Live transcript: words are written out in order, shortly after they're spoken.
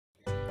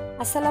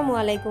আসসালামু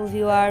আলাইকুম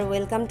viewer,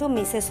 welcome to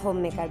Mrs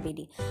homemaker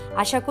BD.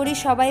 আশা করি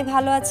সবাই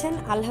ভালো আছেন।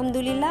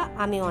 আলহামদুলিল্লাহ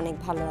আমি অনেক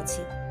ভালো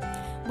আছি।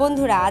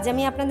 বন্ধুরা, আজ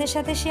আমি আপনাদের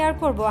সাথে শেয়ার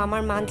করব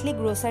আমার মান্থলি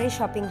গ্রোসারি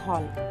শপিং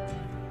হল।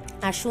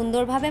 আর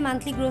সুন্দরভাবে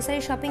মান্থলি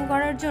গ্রোসারি শপিং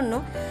করার জন্য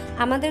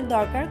আমাদের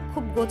দরকার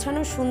খুব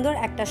গোছানো সুন্দর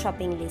একটা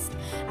শপিং লিস্ট।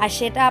 আর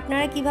সেটা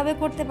আপনারা কিভাবে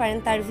করতে পারেন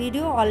তার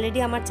ভিডিও অলরেডি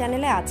আমার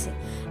চ্যানেলে আছে।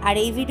 আর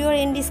এই ভিডিওর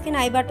এন্ড স্ক্রিন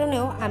আই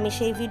বাটনেও আমি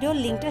সেই ভিডিওর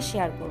লিঙ্কটা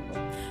শেয়ার করব।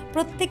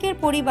 প্রত্যেকের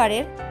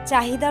পরিবারের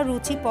চাহিদা,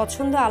 রুচি,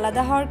 পছন্দ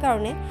আলাদা হওয়ার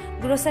কারণে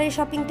গ্রোসারি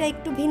শপিংটা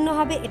একটু ভিন্ন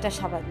হবে, এটা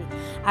স্বাভাবিক।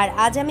 আর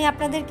আজ আমি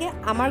আপনাদেরকে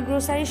আমার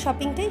গ্রোসারি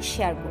শপিংটাই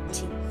শেয়ার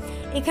করছি।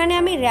 এখানে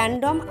আমি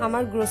র্যান্ডম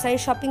আমার গ্রোসারি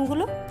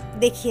শপিংগুলো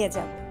দেখিয়ে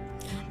যাব।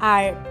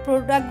 আর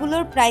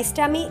প্রোডাক্টগুলোর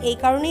প্রাইসটা আমি এই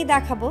কারণেই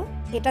দেখাবো,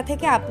 এটা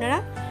থেকে আপনারা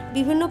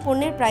বিভিন্ন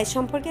পণ্যের প্রাইস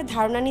সম্পর্কে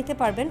ধারণা নিতে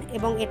পারবেন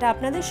এবং এটা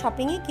আপনাদের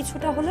শপিংয়ে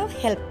কিছুটা হলেও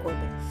হেল্প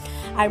করবে।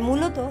 আর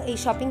মূলত এই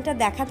শপিংটা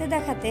দেখাতে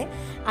দেখাতে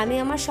আমি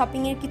আমার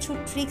শপিংয়ের কিছু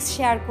ট্রিক্স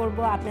শেয়ার করব,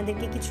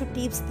 আপনাদেরকে কিছু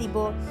টিপস দিব।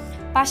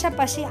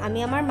 পাশাপাশি আমি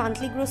আমার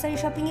মান্থলি গ্রোসারি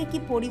শপিংয়ে কি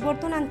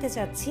পরিবর্তন আনতে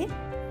চাচ্ছি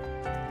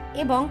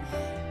এবং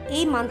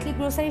এই মান্থলি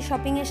গ্রোসারি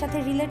শপিংয়ের সাথে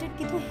রিলেটেড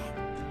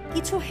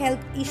কিছু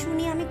হেলথ ইস্যু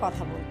নিয়ে আমি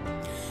কথা বলব।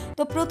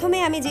 তো প্রথমে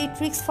আমি যেই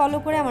ট্রিক্স ফলো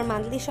করে আমার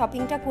মান্থলি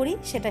শপিংটা করি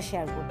সেটা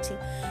শেয়ার করছি।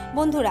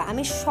 বন্ধুরা,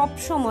 আমি সব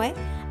সময়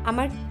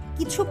আমার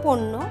কিছু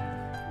পণ্য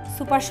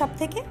সুপার শপ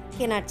থেকে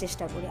কেনার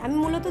চেষ্টা করি। আমি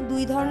মূলত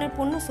দুই ধরনের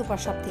পণ্য সুপার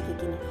শপ থেকে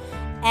কিনি।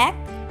 এক,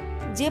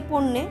 যে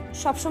পণ্যে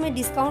সবসময়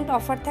ডিসকাউন্ট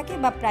অফার থাকে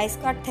বা প্রাইস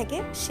কার্ড থাকে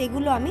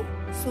সেগুলো আমি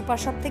সুপার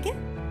শপ থেকে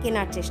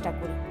কেনার চেষ্টা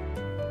করি।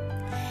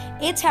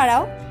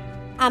 এছাড়াও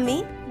আমি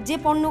যে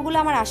পণ্যগুলো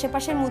আমার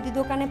আশেপাশের মুদি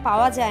দোকানে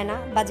পাওয়া যায় না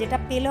বা যেটা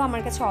পেলেও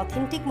আমার কাছে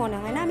অথেন্টিক মনে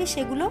হয় না, আমি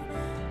সেগুলো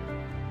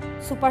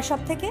সুপার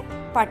শপ থেকে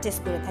পারচেস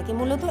করে থাকি।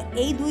 মূলত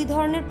এই দুই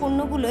ধরনের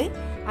পণ্যগুলোই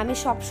আমি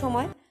সব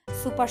সময়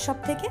সুপার শপ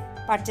থেকে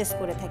পারচেস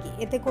করে থাকি।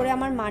 এতে করে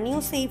আমার মানিও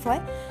সেভ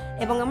হয়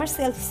এবং আমার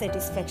সেলফ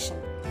স্যাটিসফ্যাকশন।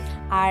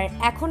 আর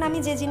এখন আমি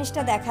যে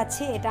জিনিসটা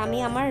দেখাচ্ছি এটা আমি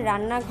আমার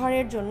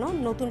রান্নাঘরের জন্য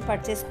নতুন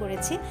পারচেস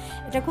করেছি।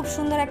 এটা খুব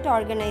সুন্দর একটা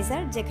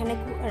অর্গানাইজার, যেখানে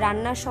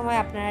রান্নার সময়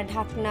আপনারা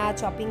ঢাকনা,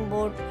 চপিং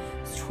বোর্ড,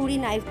 ছুরি,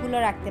 নাইফগুলো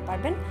রাখতে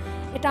পারবেন।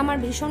 এটা আমার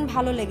ভীষণ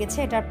ভালো লেগেছে।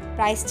 এটার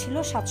প্রাইস ছিল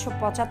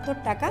 775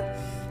 টাকা।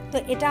 তো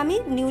এটা আমি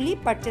নিউলি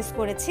পারচেস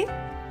করেছি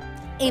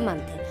এই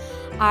মান্থে।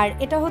 আর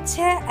এটা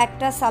হচ্ছে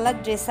একটা সালাদ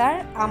ড্রেসার।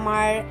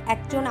 আমার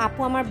একজন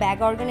আপু আমার ব্যাগ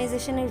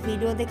অর্গানাইজেশনের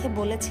ভিডিও দেখে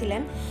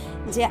বলেছিলেন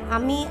যে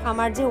আমি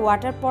আমার যে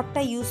ওয়াটার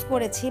পটটা ইউজ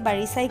করেছি বা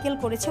রিসাইকেল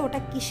করেছি ওটা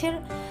কিসের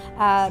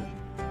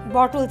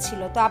বটল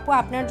ছিল। তো আপু,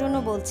 আপনার জন্য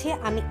বলছি,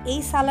 আমি এই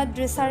সালাদ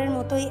ড্রেসারের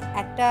মতোই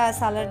একটা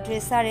সালাদ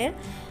ড্রেসারের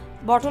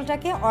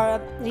বটলটাকে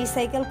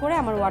রিসাইকেল করে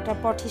আমার ওয়াটার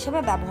পট হিসেবে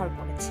ব্যবহার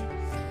করেছি।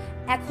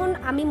 এখন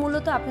আমি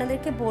মূলত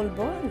আপনাদেরকে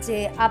বলবো যে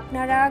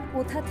আপনারা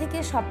কোথা থেকে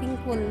শপিং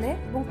করলে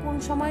এবং কোন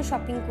সময়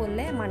শপিং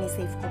করলে মানি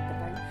সেভ করতে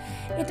পারেন।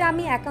 এটা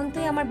আমি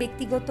একান্তই আমার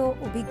ব্যক্তিগত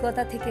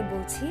অভিজ্ঞতা থেকে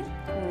বলছি।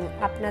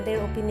 আপনাদের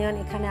ওপিনিয়ন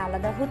এখানে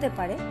আলাদা হতে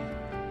পারে,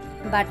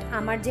 বাট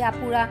আমার যে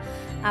আপুরা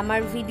আমার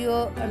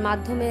ভিডিওর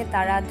মাধ্যমে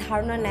তারা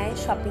ধারণা নেয়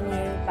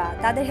শপিংয়ের বা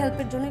তাদের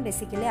হেল্পের জন্য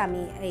বেসিক্যালি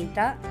আমি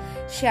এইটা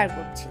শেয়ার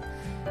করছি।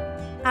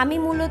 আমি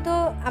মূলত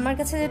আমার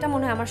কাছে যেটা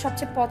মনে হয় আমার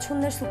সবচেয়ে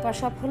পছন্দের সুপার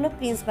শপ হলো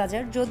প্রিন্স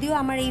বাজার। যদিও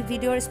আমার এই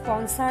ভিডিওর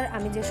স্পন্সর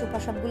আমি যে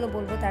সুপার শপগুলো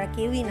বলবো তারা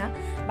কেউই না,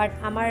 বাট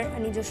আমার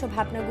নিজস্ব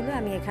ভাবনাগুলো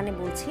আমি এখানে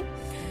বলছি।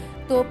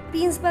 তো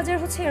প্রিন্স বাজার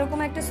হচ্ছে এরকম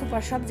একটা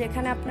সুপার শপ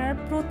যেখানে আপনারা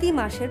প্রতি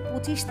মাসের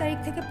 25 তারিখ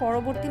থেকে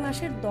পরবর্তী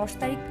মাসের 10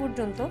 তারিখ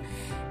পর্যন্ত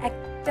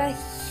একটা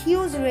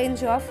হিউজ রেঞ্জ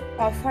অফ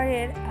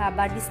অফারের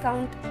বা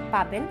ডিসকাউন্ট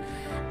পাবেন।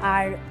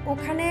 আর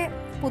ওখানে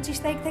 25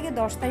 তারিখ থেকে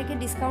 10 তারিখে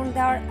ডিসকাউন্ট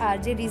দেওয়ার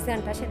যে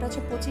রিজনটা সেটা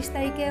হচ্ছে 25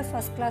 তারিখে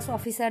ফার্স্ট ক্লাস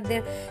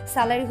অফিসারদের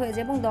স্যালারি হয়ে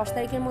যায় এবং 10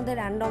 তারিখের মধ্যে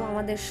র্যান্ডম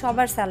আমাদের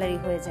সবার স্যালারি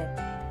হয়ে যায়।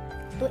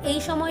 তো এই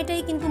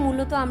সময়টাই কিন্তু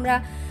মূলত আমরা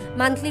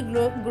মান্থলি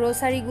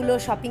গ্রোসারিগুলো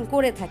শপিং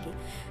করে থাকি।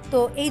 তো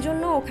এই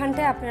জন্য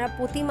ওখানটায় আপনারা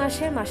প্রতি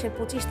মাসের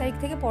 25 তারিখ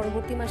থেকে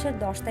পরবর্তী মাসের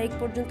 10 তারিখ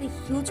পর্যন্ত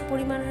হিউজ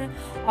পরিমাণে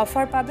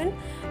অফার পাবেন।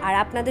 আর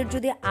আপনাদের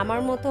যদি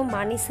আমার মতো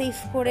মানি সেভ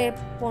করে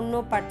পণ্য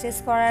পারচেস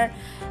করার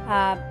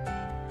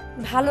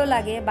ভালো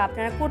লাগে বা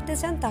আপনারা করতে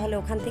চান তাহলে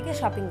ওখান থেকে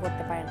শপিং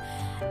করতে পারেন।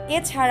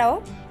 এছাড়াও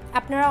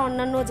আপনারা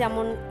অন্যান্য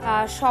যেমন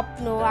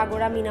স্বপ্ন,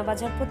 আগোরা,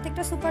 মিনাবাজার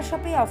প্রত্যেকটা সুপার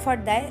শপেই অফার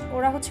দেয়।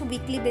 ওরা হচ্ছে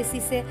উইকলি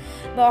বেসিসে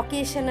বা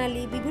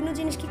অকেশনালি বিভিন্ন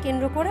জিনিসকে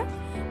কেন্দ্র করে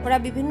ওরা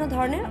বিভিন্ন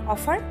ধরনের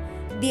অফার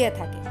দিয়ে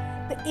থাকে।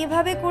 তো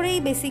এভাবে করেই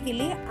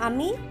বেসিক্যালি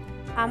আমি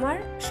আমার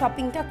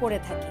শপিংটা করে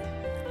থাকি,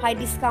 হয়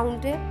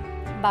ডিসকাউন্টে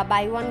বা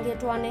বাই ওয়ান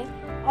গেট ওয়ানে,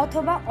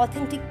 অথবা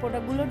অথেন্টিক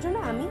প্রোডাক্টগুলোর জন্য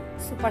আমি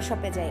সুপার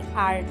শপে যাই।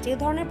 আর যে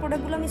ধরনের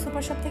প্রোডাক্টগুলো আমি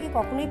সুপার শপ থেকে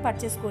কখনোই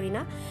পারচেস করি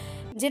না,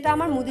 যেটা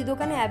আমার মুদি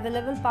দোকানে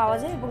অ্যাভেলেবেল পাওয়া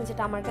যায় এবং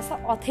যেটা আমার কাছে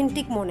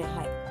অথেন্টিক মনে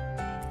হয়।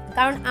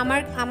 কারণ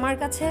আমার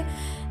কাছে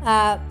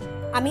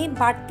আমি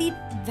বাড়তি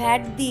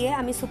ভ্যাট দিয়ে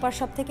আমি সুপার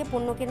শপ থেকে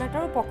পণ্য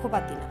কেনাটারও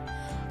পক্ষপাতী না।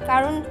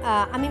 কারণ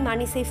আমি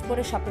মানি সেভ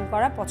করে শপিং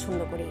করা পছন্দ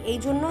করি। এই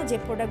জন্য যে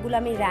প্রোডাক্টগুলো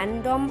আমি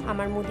র্যান্ডম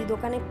আমার মুদি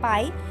দোকানে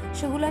পাই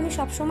সেগুলো আমি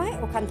সবসময়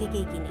ওখান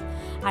থেকেই কিনি।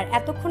 আর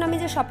এতক্ষণ আমি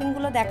যে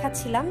শপিংগুলো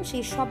দেখাচ্ছিলাম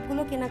সেই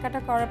সবগুলো কেনাকাটা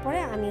করার পরে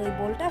আমি ওই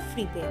বোলটা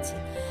ফ্রি পেয়েছি।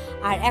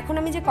 আর এখন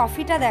আমি যে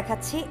কফিটা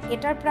দেখাচ্ছি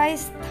এটার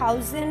প্রাইস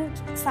 1000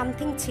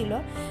 সামথিং ছিল,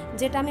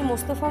 যেটা আমি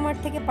মোস্তফা মার্ট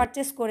থেকে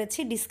পারচেস করেছি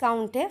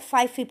ডিসকাউন্টে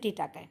 550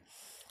 টাকায়।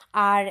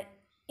 আর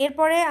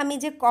এরপরে আমি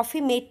যে কফি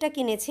মেডটা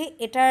কিনেছি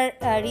এটার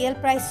রিয়েল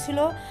প্রাইস ছিল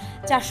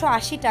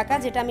 480 টাকা,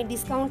 যেটা আমি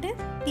ডিসকাউন্টে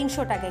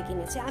 300 টাকায়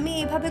কিনেছি। আমি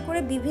এইভাবে করে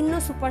বিভিন্ন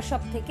সুপার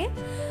শপ থেকে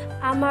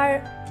আমার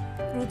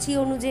রুচি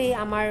অনুযায়ী,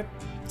 আমার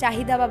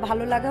চাহিদা বা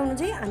ভালো লাগা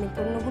অনুযায়ী আমি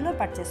পণ্যগুলো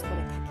পারচেস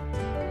করে থাকি।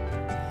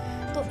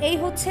 তো এই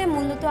হচ্ছে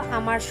মূলত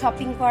আমার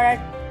শপিং করার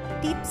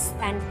tips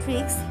and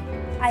tricks.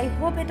 I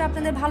hope এটা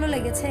আপনাদের ভালো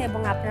লেগেছে,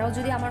 এবং আপনারাও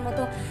যদি আমার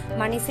মতো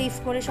মানি সেভ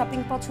করে শপিং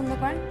পছন্দ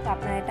করেন তো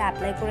আপনারা এটা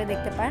অ্যাপ্লাই করে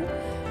দেখতে পারেন।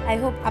 আই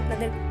হোপ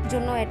আপনাদের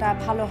জন্য এটা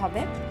ভালো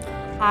হবে।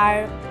 আর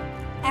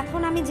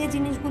এখন আমি যে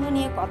জিনিসগুলো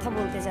নিয়ে কথা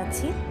বলতে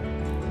যাচ্ছি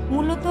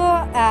মূলত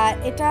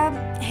এটা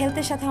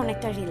হেলথের সাথে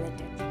অনেকটা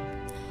রিলেটেড।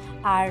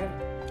 আর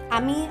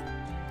আমি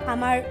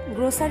আমার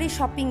গ্রোসারি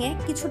শপিংয়ে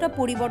কিছুটা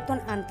পরিবর্তন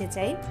আনতে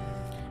চাই,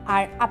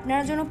 আর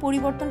আপনারা যেন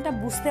পরিবর্তনটা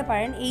বুঝতে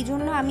পারেন এই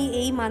জন্য আমি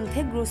এই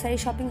মান্থে গ্রোসারি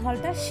শপিং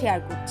হলটা শেয়ার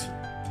করছি।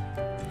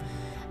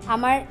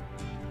 আমার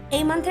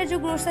এই মান্থের যে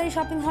গ্রোসারি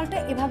শপিং হলটা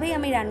এভাবেই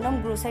আমি র্যান্ডম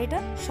গ্রোসারিটা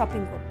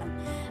শপিং করতাম,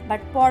 বাট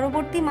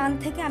পরবর্তী মান্থ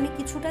থেকে আমি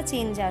কিছুটা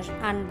চেঞ্জ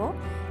আনবো,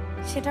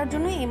 সেটার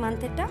জন্য এই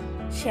মান্থেরটা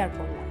শেয়ার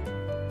করলাম।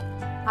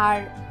 আর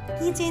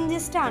কি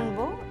চেঞ্জেসটা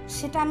আনবো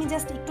সেটা আমি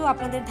জাস্ট একটু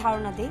আপনাদের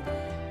ধারণা দিই,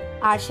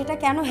 আর সেটা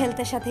কেন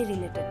হেলথের সাথে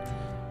রিলেটেড।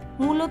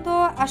 মূলত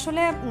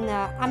আসলে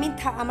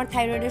আমার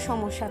থাইরয়েডের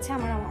সমস্যা আছে,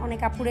 আমার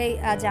অনেক আপুরাই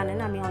জানেন,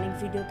 আমি অনেক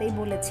ভিডিওতেই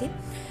বলেছি।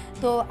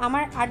 তো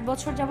আমার 8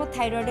 বছর যাবত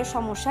থাইরয়েডের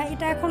সমস্যা,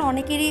 এটা এখন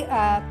অনেকেরই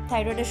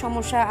থাইরয়েডের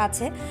সমস্যা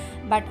আছে,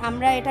 বাট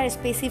আমরা এটার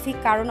স্পেসিফিক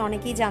কারণ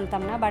অনেকেই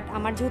জানতাম না। বাট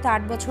আমার যেহেতু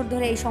 8 বছর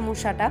ধরে এই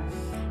সমস্যাটা,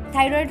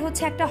 থাইরয়েড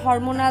হচ্ছে একটা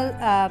হরমোনাল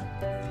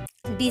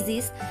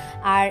ডিজিজ,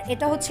 আর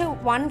এটা হচ্ছে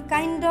ওয়ান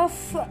কাইন্ড অফ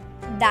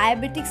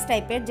ডায়াবেটিক্স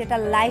টাইপের, যেটা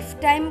লাইফ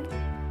টাইম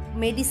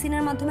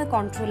মেডিসিনের মাধ্যমে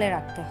কন্ট্রোলে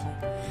রাখতে হয়।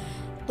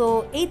 তো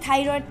এই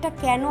থাইরয়েডটা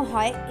কেন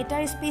হয়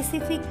এটার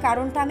স্পেসিফিক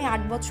কারণটা আমি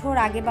 8 বছর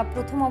আগে বা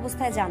প্রথম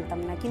অবস্থায় জানতাম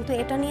না, কিন্তু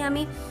এটা নিয়ে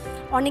আমি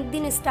অনেক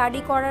দিন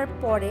স্টাডি করার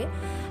পরে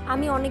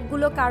আমি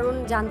অনেকগুলো কারণ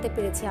জানতে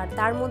পেরেছি। আর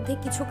তার মধ্যে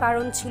কিছু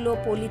কারণ ছিল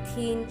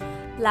পলিথিন,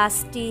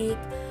 প্লাস্টিক,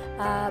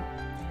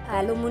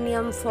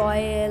 অ্যালুমিনিয়াম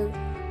ফয়েল,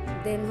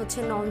 দেন হচ্ছে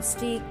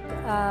ননস্টিক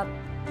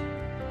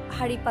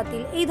হাঁড়ি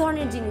পাতিল, এই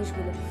ধরনের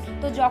জিনিসগুলো।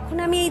 তো যখন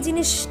আমি এই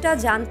জিনিসটা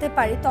জানতে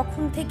পারি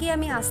তখন থেকে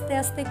আমি আস্তে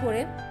আস্তে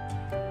করে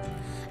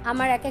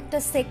আমার এক একটা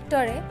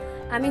সেক্টরে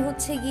আমি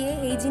হচ্ছে গিয়ে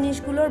এই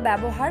জিনিসগুলোর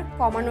ব্যবহার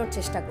কমানোর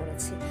চেষ্টা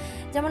করেছি।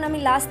 যেমন আমি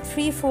লাস্ট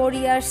 3-4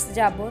 ইয়ার্স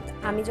যাবত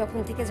আমি যখন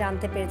থেকে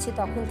জানতে পেরেছি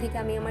তখন থেকে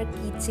আমি আমার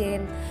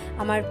কিচেন,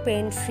 আমার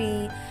পেন্ট্রি,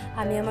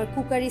 আমি আমার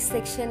কুকারি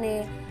সেকশনে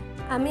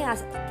আমি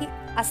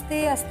আস্তে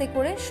আস্তে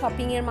করে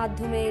শপিংয়ের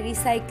মাধ্যমে,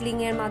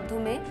 রিসাইক্লিংয়ের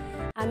মাধ্যমে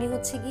আমি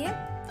হচ্ছে গিয়ে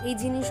এই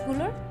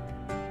জিনিসগুলোর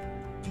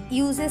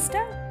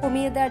ইউজেসটা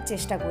কমিয়ে দেওয়ার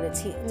চেষ্টা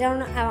করেছি। যেমন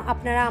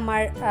আপনারা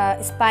আমার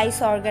spice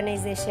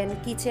organisation,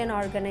 kitchen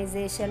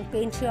organisation,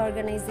 পেন্ট্রি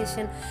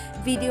organisation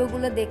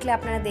ভিডিওগুলো দেখলে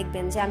আপনারা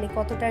দেখবেন যে আমি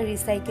কতটা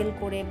রিসাইকেল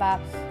করে বা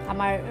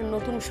আমার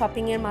নতুন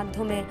শপিংয়ের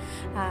মাধ্যমে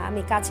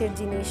আমি কাচের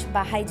জিনিস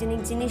বা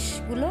হাইজেনিক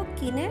জিনিসগুলো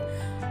কিনে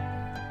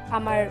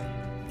আমার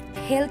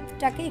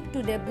হেলথটাকে একটু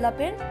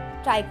ডেভেলপের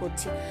ট্রাই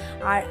করছি।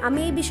 আর আমি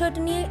এই বিষয়টা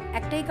নিয়ে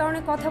একটাই কারণে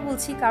কথা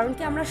বলছি, কারণ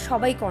কি আমরা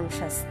সবাই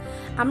কনশাস।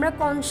 আমরা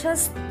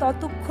কনশাস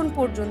ততক্ষণ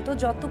পর্যন্ত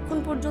যতক্ষণ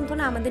পর্যন্ত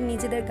না আমাদের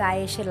নিজেদের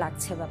গায়ে এসে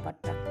লাগছে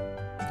ব্যাপারটা।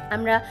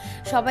 আমরা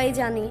সবাই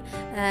জানি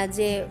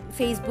যে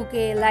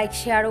ফেসবুকে লাইক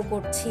শেয়ারও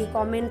করছি,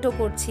 কমেন্টও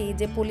করছি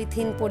যে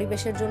পলিথিন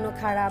পরিবেশের জন্য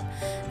খারাপ।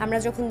 আমরা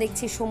যখন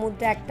দেখছি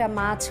সমুদ্রে একটা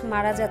মাছ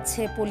মারা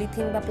যাচ্ছে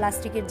পলিথিন বা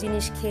প্লাস্টিকের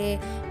জিনিস খেয়ে,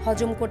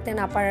 হজম করতে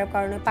না পারার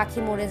কারণে পাখি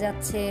মরে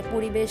যাচ্ছে,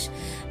 পরিবেশ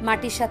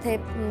মাটির সাথে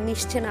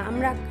মিশছে না,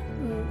 আমরা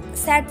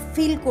স্যাড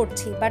ফিল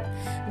করছি। বাট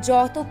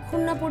যতক্ষণ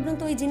না পর্যন্ত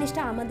ওই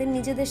জিনিসটা আমাদের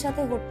নিজেদের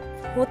সাথে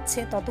হচ্ছে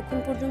ততক্ষণ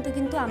পর্যন্ত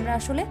কিন্তু আমরা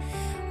আসলে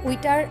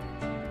ওইটার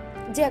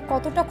যে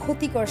কতটা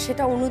ক্ষতিকর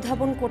সেটা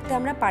অনুধাবন করতে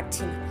আমরা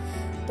পারছি না।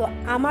 তো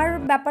আমার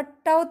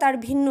ব্যাপারটাও তার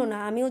ভিন্ন না।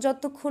 আমিও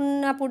যতক্ষণ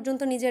না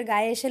পর্যন্ত নিজের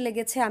গায়ে এসে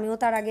লেগেছে আমিও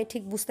তার আগে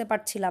ঠিক বুঝতে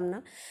পারছিলাম না।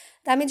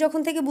 তা আমি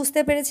যখন থেকে বুঝতে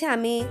পেরেছি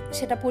আমি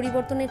সেটা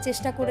পরিবর্তনের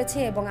চেষ্টা করেছি,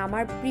 এবং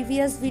আমার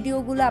প্রিভিয়াস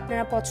ভিডিওগুলো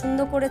আপনারা পছন্দ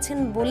করেছেন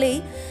বলেই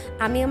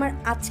আমি আমার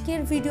আজকের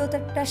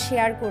ভিডিওটা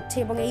শেয়ার করছি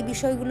এবং এই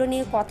বিষয়গুলো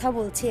নিয়ে কথা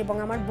বলছি, এবং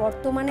আমার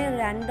বর্তমানে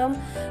র্যান্ডম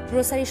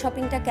গ্রোসারি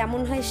শপিংটা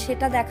কেমন হয়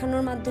সেটা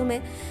দেখানোর মাধ্যমে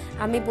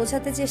আমি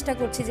বোঝাতে চেষ্টা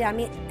করছি যে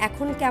আমি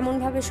এখন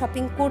কেমনভাবে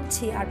শপিং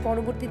করছি আর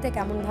পরবর্তীতে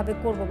কেমনভাবে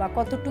করব বা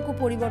কতটুকু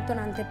পরিবর্তন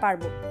আনতে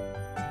পারবো।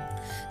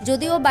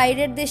 যদিও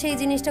বাইরের দেশে এই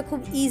জিনিসটা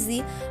খুব ইজি,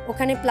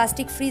 ওখানে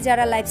প্লাস্টিক ফ্রি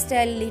যারা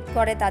লাইফস্টাইল লিড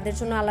করে তাদের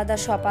জন্য আলাদা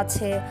শপ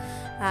আছে,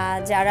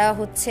 যারা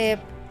হচ্ছে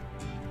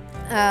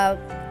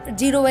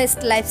জিরো ওয়েস্ট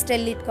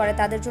লাইফস্টাইল লিড করে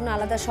তাদের জন্য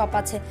আলাদা শপ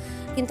আছে,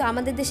 কিন্তু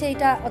আমাদের দেশে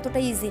এটা অতটা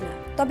ইজি না।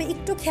 তবে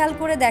একটু খেয়াল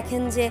করে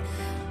দেখেন যে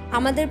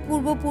আমাদের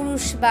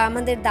পূর্বপুরুষ বা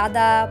আমাদের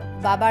দাদা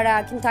বাবারা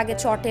কিন্তু আগে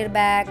চটের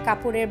ব্যাগ,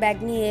 কাপড়ের ব্যাগ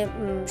নিয়ে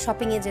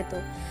শপিংয়ে যেত।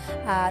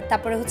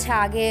 তারপরে হচ্ছে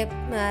আগে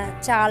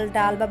চাল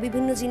ডাল বা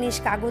বিভিন্ন জিনিস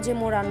কাগজে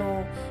মোড়ানো,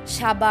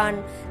 সাবান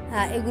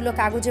এগুলো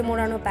কাগজে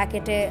মোড়ানো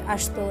প্যাকেটে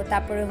আসতো।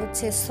 তারপরে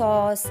হচ্ছে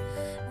সস,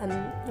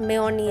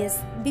 মেয়োনিজ,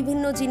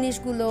 বিভিন্ন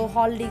জিনিসগুলো,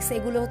 হরলিক্স,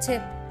 এগুলো হচ্ছে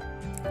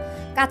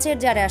কাচের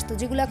জারে আসতো,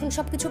 যেগুলো এখন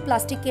সব কিছু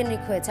প্লাস্টিক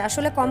কেন্দ্রিক হয়েছে।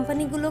 আসলে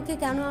কোম্পানিগুলোকে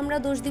কেন আমরা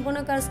দোষ দিব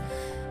না, কারণ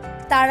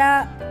তারা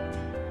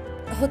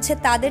হচ্ছে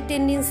তাদের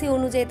টেন্ডেন্সি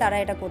অনুযায়ী তারা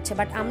এটা করছে,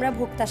 বাট আমরা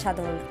ভোক্তা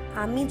সাধারণ,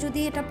 আমি যদি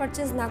এটা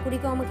পারচেজ না করি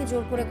কেউ আমাকে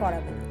জোর করে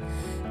করাবে না।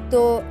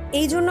 তো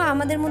এই জন্য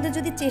আমাদের মধ্যে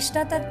যদি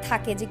চেষ্টাটা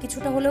থাকে যে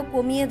কিছুটা হলেও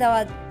কমিয়ে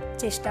দেওয়ার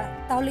চেষ্টা,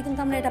 তাহলে কিন্তু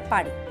আমরা এটা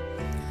পারি।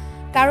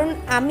 কারণ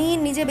আমি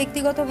নিজে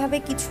ব্যক্তিগতভাবে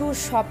কিছু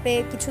শপে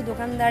কিছু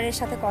দোকানদারের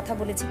সাথে কথা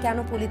বলেছি, কেন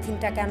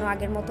পলিথিনটা, কেন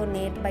আগের মতো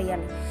নেট বা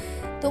ইয়ান।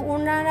 তো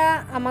ওনারা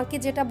আমাকে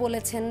যেটা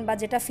বলেছেন বা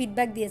যেটা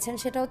ফিডব্যাক দিয়েছেন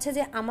সেটা হচ্ছে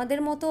যে আমাদের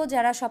মতো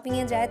যারা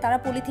শপিংয়ে যায় তারা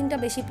পলিথিনটা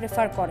বেশি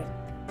প্রেফার করে,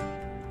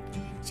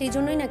 সেই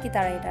জন্যই নাকি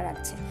তারা এটা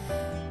রাখছে।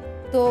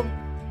 তো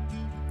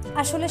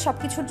আসলে সব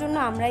কিছুর জন্য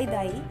আমরাই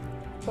দায়ী।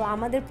 তো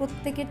আমাদের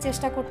প্রত্যেকের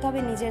চেষ্টা করতে হবে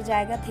নিজের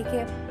জায়গা থেকে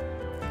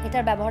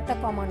এটার ব্যবহারটা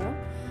কমানো।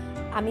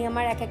 আমি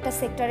আমার একটা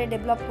সেক্টরে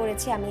ডেভেলপ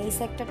করেছি, আমি এই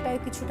সেক্টরটাও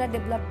কিছুটা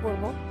ডেভেলপ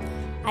করব।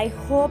 আই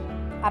হোপ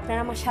আপনারা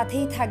আমার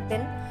সাথেই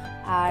থাকবেন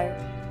আর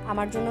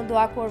আমার জন্য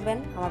দোয়া করবেন,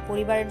 আমার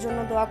পরিবারের জন্য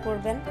দোয়া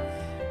করবেন,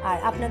 আর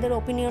আপনাদের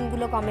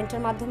ওপিনিয়নগুলো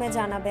কমেন্টের মাধ্যমে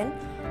জানাবেন।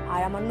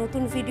 আর আমার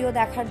নতুন ভিডিও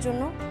দেখার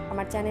জন্য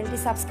আমার চ্যানেলটি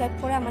সাবস্ক্রাইব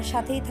করে আমার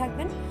সাথেই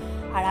থাকবেন।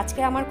 আর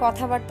আজকে আমার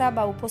কথাবার্তা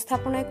বা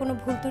উপস্থাপনায় কোনো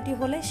ভুল ত্রুটি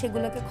হলে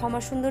সেগুলোকে ক্ষমা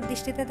সুন্দর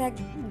দৃষ্টিতে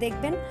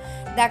দেখবেন।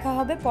 দেখা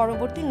হবে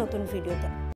পরবর্তী নতুন ভিডিওতে।